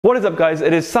What is up, guys?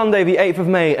 It is Sunday the 8th of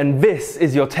May and this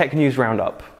is your Tech News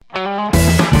Roundup.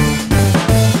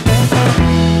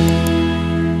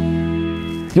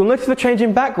 You'll notice the change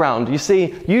in background. You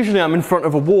see, usually I'm in front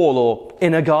of a wall or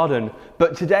in a garden,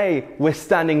 but today we're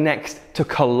standing next to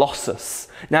Colossus.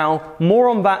 Now, more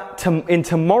on that in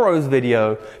tomorrow's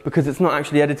video because it's not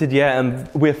actually edited yet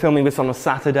and we're filming this on a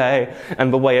Saturday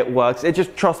and the way it works.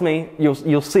 Trust me,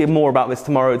 you'll see more about this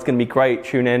tomorrow. It's going to be great.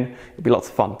 Tune in. It'll be lots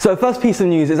of fun. So the first piece of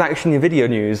news is actually a video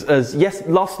news.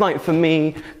 Last night for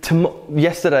me,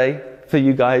 yesterday for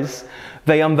you guys,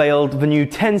 they unveiled the new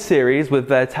 10 series with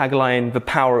their tagline, The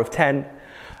Power of 10.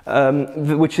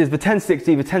 Which is the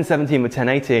 1060, the 1070 and the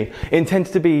 1080.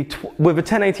 With the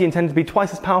 1080 intended to be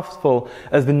twice as powerful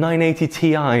as the 980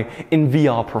 Ti in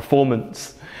VR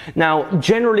performance. Now,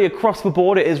 generally across the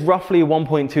board, it is roughly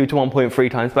 1.2 to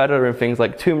 1.3 times better in things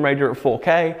like Tomb Raider at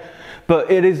 4K,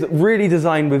 but it is really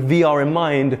designed with VR in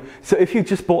mind. So if you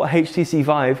just bought a HTC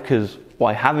Vive, because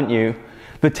why haven't you,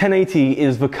 the 1080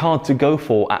 is the card to go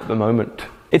for at the moment.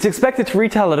 It's expected to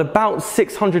retail at about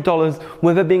 $600,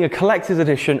 with it being a collector's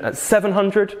edition at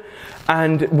 $700,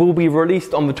 and will be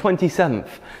released on the 27th.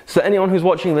 So anyone who's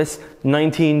watching this,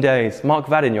 19 days. Mark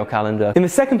that in your calendar. In the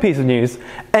second piece of news,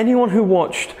 anyone who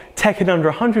watched Tech in Under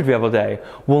 100 the other day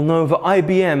will know that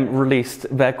IBM released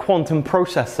their quantum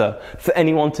processor for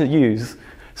anyone to use.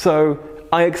 So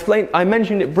I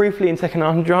mentioned it briefly in Tech in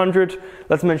Under 100,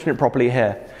 let's mention it properly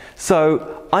here.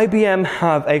 So IBM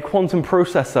have a quantum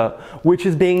processor which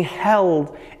is being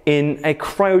held in a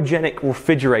cryogenic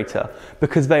refrigerator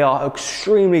because they are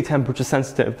extremely temperature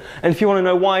sensitive. And if you want to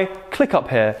know why, click up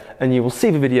here and you will see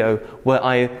the video where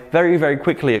I very, very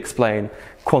quickly explain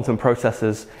quantum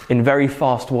processors in very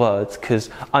fast words, because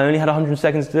I only had 100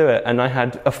 seconds to do it and I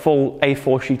had a full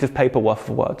A4 sheet of paper worth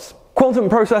of words. Quantum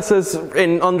processors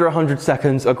in under 100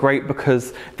 seconds are great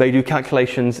because they do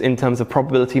calculations in terms of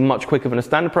probability much quicker than a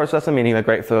standard processor, meaning they're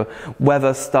great for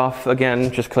weather stuff.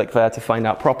 Again, just click there to find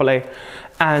out properly.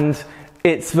 And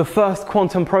it's the first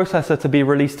quantum processor to be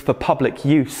released for public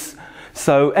use.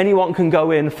 So anyone can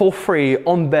go in for free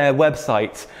on their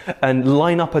website and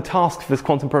line up a task for this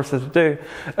quantum processor to do,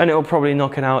 and it will probably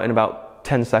knock it out in about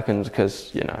 10 seconds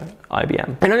because, you know,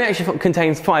 IBM. It only actually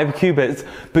contains 5 qubits,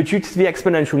 but due to the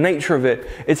exponential nature of it,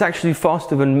 it's actually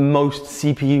faster than most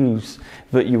CPUs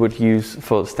that you would use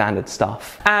for standard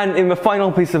stuff. And in the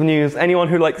final piece of news, anyone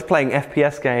who likes playing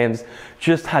FPS games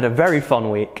just had a very fun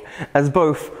week, as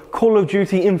both Call of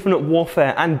Duty Infinite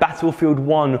Warfare and Battlefield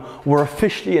 1 were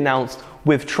officially announced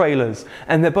with trailers,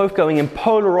 and they're both going in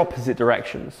polar opposite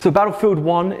directions. So Battlefield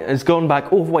 1 has gone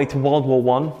back all the way to World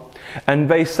War I, and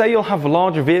they say you'll have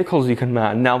larger vehicles you can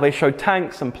man. Now, they showed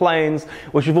tanks and planes,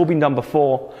 which have all been done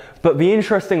before, but the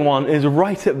interesting one is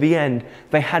right at the end,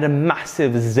 they had a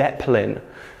massive Zeppelin,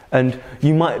 and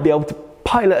you might be able to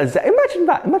pilot a Zeppelin. Imagine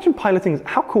that, imagine piloting,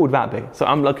 how cool would that be? So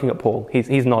I'm looking at Paul,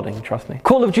 he's nodding, trust me.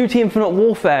 Call of Duty Infinite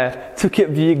Warfare took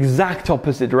it the exact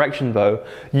opposite direction though.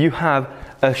 You have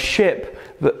a ship,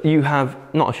 you have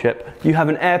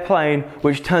an airplane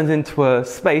which turns into a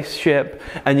spaceship,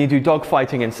 and you do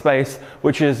dogfighting in space,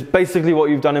 which is basically what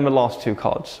you've done in the last 2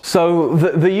 CoDs. So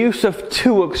the use of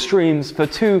 2 extremes for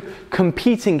 2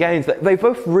 competing games, they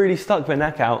both really stuck their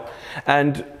neck out.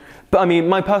 But I mean,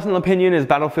 my personal opinion is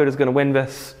Battlefield is going to win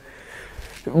this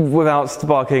without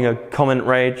sparking a comment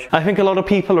rage. I think a lot of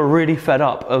people are really fed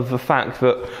up of the fact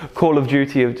that Call of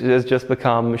Duty has just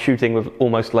become shooting with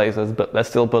almost lasers, but they're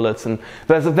still bullets, and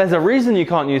there's a reason you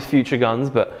can't use future guns,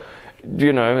 but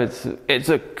you know, it's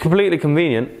a completely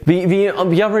convenient.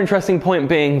 The other interesting point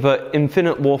being that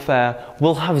Infinite Warfare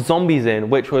will have zombies in,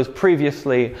 which was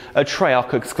previously a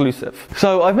Treyarch exclusive.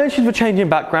 So I've mentioned the change in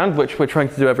background, which we're trying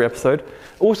to do every episode.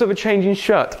 Also the change in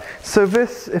shirt. So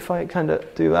this, if I kind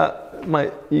of do that,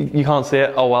 you can't see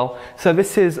it, oh well. So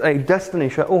this is a Destiny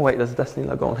shirt. Oh wait, there's a Destiny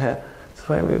logo on here. So if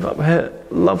I move up here,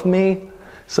 love me.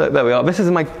 So there we are. This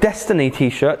is my Destiny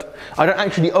t-shirt. I don't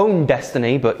actually own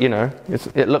Destiny, but you know,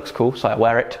 it looks cool, so I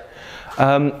wear it.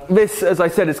 This, as I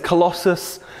said, is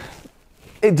Colossus.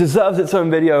 It deserves its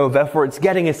own video, therefore it's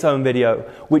getting its own video,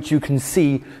 which you can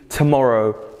see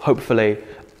tomorrow, hopefully,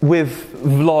 with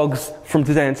vlogs from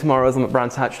today and tomorrow as I'm at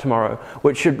Brands Hatch tomorrow,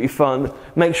 which should be fun.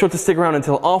 Make sure to stick around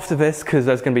until after this, because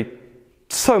there's going to be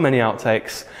so many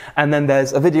outtakes. And then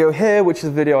there's a video here, which is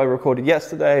a video I recorded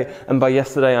yesterday, and by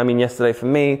yesterday I mean yesterday for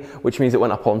me, which means it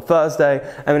went up on Thursday.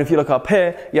 And then if you look up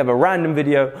here, you have a random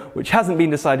video which hasn't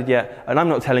been decided yet, and I'm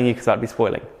not telling you because that'd be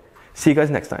spoiling. See you guys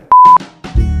next time.